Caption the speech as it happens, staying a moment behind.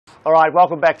Alright,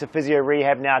 welcome back to Physio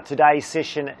Rehab. Now today's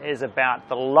session is about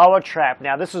the lower trap.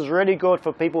 Now this is really good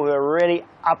for people who are really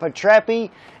upper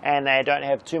trappy and they don't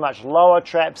have too much lower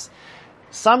traps.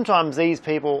 Sometimes these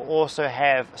people also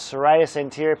have serratus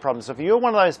anterior problems. So if you're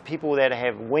one of those people that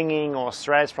have winging or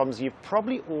serratus problems, you've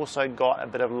probably also got a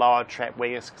bit of lower trap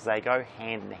weakness because they go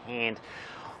hand in hand.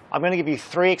 I'm going to give you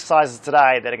 3 exercises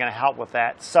today that are going to help with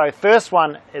that. So first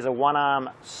one is a one-arm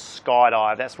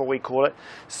skydive. That's what we call it.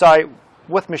 So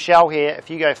with Michelle here, if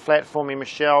you go flat for me,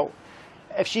 Michelle,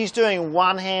 if she's doing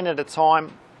one hand at a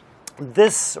time,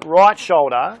 this right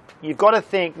shoulder, you've got to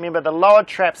think, remember the lower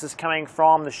traps is coming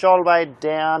from the shoulder blade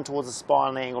down towards the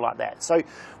spinal angle like that. So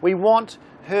we want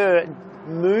her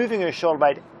moving her shoulder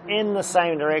blade in the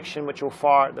same direction, which will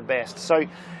fire it the best. So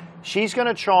she's going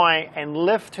to try and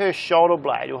lift her shoulder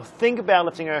blade, or think about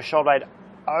lifting her shoulder blade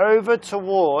over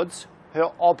towards her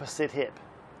opposite hip.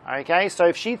 Okay, so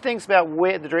if she thinks about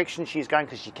where the direction she's going,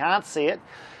 because she can't see it,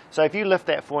 so if you lift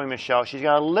that for me, Michelle, she's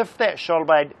going to lift that shoulder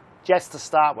blade just to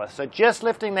start with. So just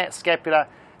lifting that scapula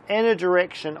in a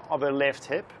direction of her left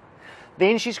hip.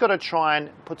 Then she's got to try and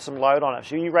put some load on it.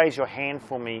 So you raise your hand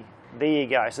for me. There you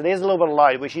go. So there's a little bit of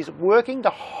load where she's working to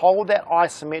hold that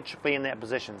isometrically in that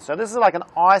position. So this is like an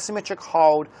isometric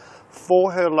hold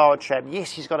for her lower trap.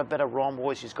 Yes, she's got a bit of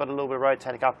rhomboid, she's got a little bit of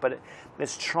rotating up, but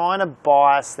it's trying to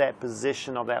bias that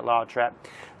position of that lower trap.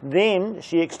 Then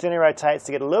she externally rotates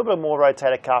to get a little bit more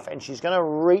rotator cuff, and she's going to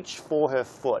reach for her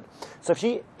foot. So if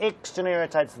she externally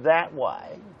rotates that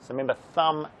way, so remember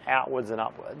thumb outwards and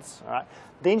upwards, all right,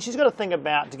 then she's got to think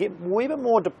about, to get a wee bit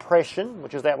more depression,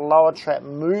 which is that lower trap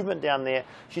movement down there,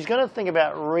 she's going to think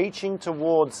about reaching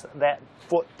towards that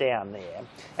foot down there,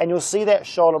 and you'll see that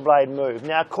shoulder blade move.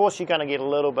 Now of course you're going to get a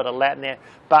little bit of Latin there,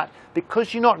 but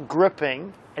because you're not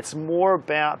gripping, it's more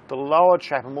about the lower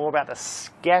trap and more about the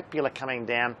scapula coming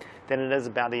down than it is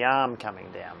about the arm coming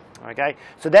down. Okay,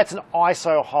 so that's an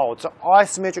iso hold. So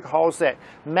isometric holds that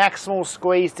maximal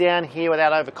squeeze down here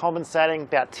without overcompensating,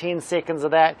 about 10 seconds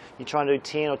of that. You're trying to do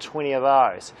 10 or 20 of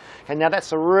those. And now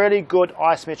that's a really good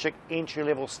isometric entry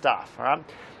level stuff. All right.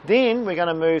 Then we're going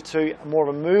to move to more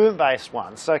of a movement based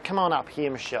one. So come on up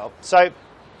here, Michelle. So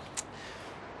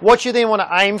what you then want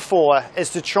to aim for is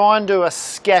to try and do a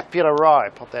scapular row.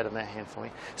 Pop that in that hand for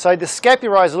me. So the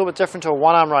scapular row is a little bit different to a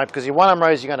one-arm row, because your one-arm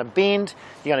rows you're going to bend,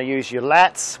 you're going to use your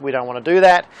lats. We don't want to do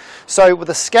that. So with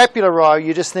the scapular row,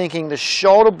 you're just thinking the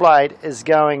shoulder blade is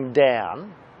going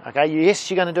down. Okay,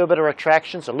 yes, you're going to do a bit of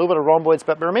retraction, so a little bit of rhomboids,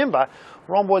 but remember,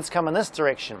 rhomboids come in this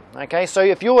direction. Okay, so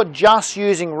if you're just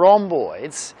using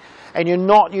rhomboids and you're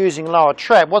not using lower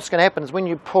trap, what's going to happen is when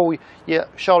you pull, your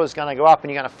shoulder's going to go up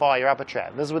and you're going to fire your upper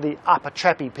trap. This is where the upper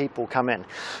trappy people come in.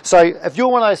 So if you're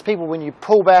one of those people, when you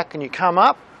pull back and you come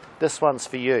up, this one's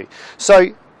for you. So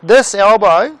this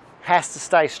elbow has to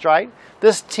stay straight.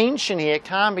 This tension here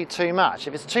can't be too much.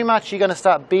 If it's too much, you're going to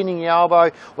start bending your elbow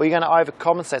or you're going to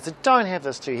overcompensate. So don't have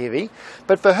this too heavy.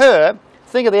 But for her,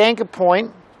 think of the anchor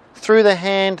point through the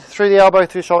hand, through the elbow,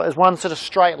 through the shoulder as one sort of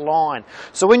straight line.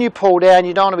 So when you pull down,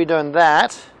 you don't want to be doing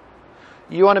that.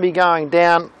 You want to be going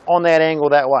down on that angle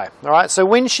that way. All right. So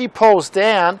when she pulls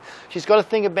down, she's got to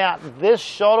think about this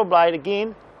shoulder blade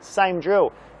again. Same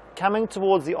drill, coming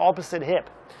towards the opposite hip.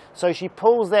 So she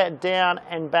pulls that down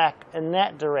and back in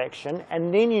that direction,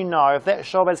 and then you know if that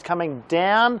shoulder blade's coming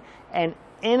down and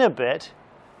in a bit,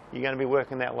 you're going to be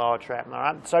working that lower trap. All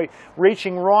right. So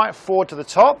reaching right forward to the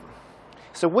top.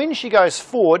 So when she goes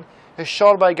forward, her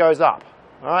shoulder blade goes up.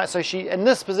 All right, so she, in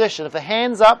this position, if the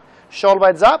hand's up, shoulder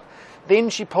blade's up, then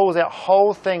she pulls that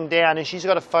whole thing down and she's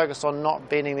got to focus on not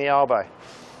bending the elbow.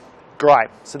 Great.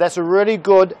 So that's a really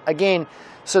good, again,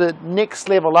 sort of next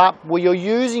level up where you're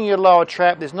using your lower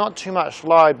trap. There's not too much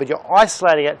load, but you're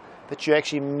isolating it, but you're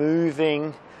actually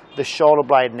moving the shoulder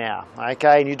blade now,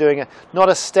 okay, and you're doing not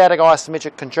a static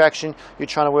isometric contraction, you're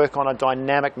trying to work on a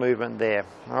dynamic movement there,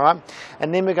 all right,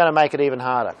 and then we're going to make it even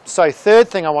harder. So third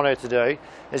thing I want her to do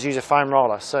is use a foam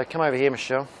roller. So come over here,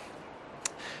 Michelle.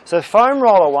 So the foam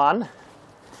roller one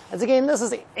is, again, this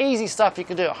is the easy stuff you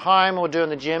can do at home or do in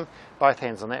the gym. Both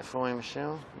hands on that for me,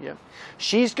 Michelle. Yep.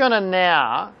 She's going to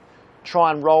now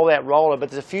try and roll that roller, but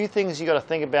there's a few things you've got to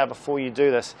think about before you do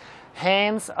this.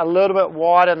 Hands a little bit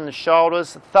wider than the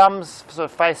shoulders, thumbs sort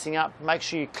of facing up. Make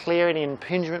sure you clear any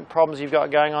impingement problems you've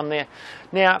got going on there.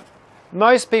 Now,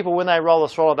 most people, when they roll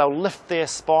this roller, they'll lift their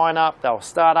spine up, they'll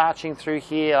start arching through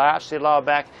here, they'll arch their lower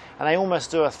back, and they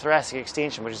almost do a thoracic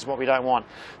extension, which is what we don't want.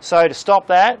 So to stop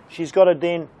that, she's got to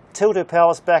then tilt her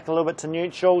pelvis back a little bit to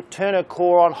neutral, turn her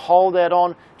core on, hold that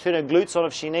on, turn her glutes on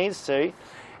if she needs to,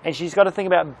 and she's got to think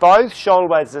about both shoulder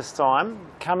blades this time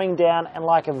coming down and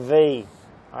like a V.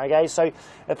 Okay, so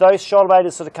if those shoulder blades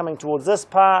are sort of coming towards this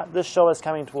part, this shoulder is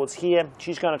coming towards here,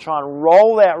 she's going to try and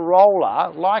roll that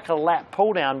roller like a lat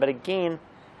pull down, but again,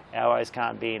 elbows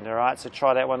can't bend, all right? So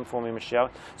try that one for me, Michelle.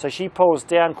 So she pulls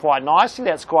down quite nicely,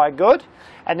 that's quite good.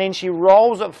 And then she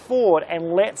rolls it forward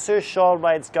and lets her shoulder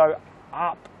blades go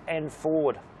up and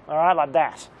forward, all right, like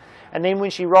that. And then when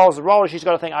she rolls the roller, she's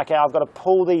got to think, okay, I've got to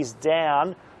pull these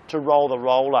down to roll the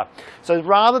roller. So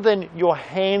rather than your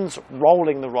hands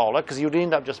rolling the roller, because you'd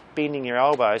end up just bending your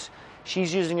elbows,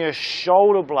 she's using her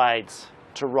shoulder blades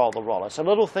to roll the roller. So a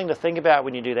little thing to think about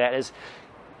when you do that is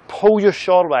pull your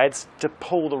shoulder blades to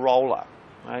pull the roller.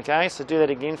 Okay, so do that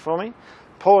again for me.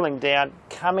 Pulling down,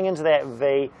 coming into that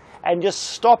V, and just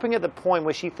stopping at the point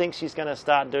where she thinks she's going to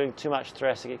start doing too much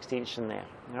thoracic extension there.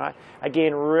 All right,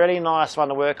 again, really nice one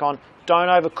to work on. Don't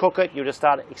overcook it, you'll just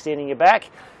start extending your back.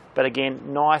 But again,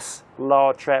 nice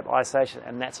lower trap isolation,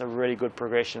 and that's a really good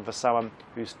progression for someone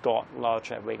who's got lower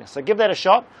trap weakness. So give that a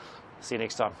shot. See you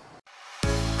next time.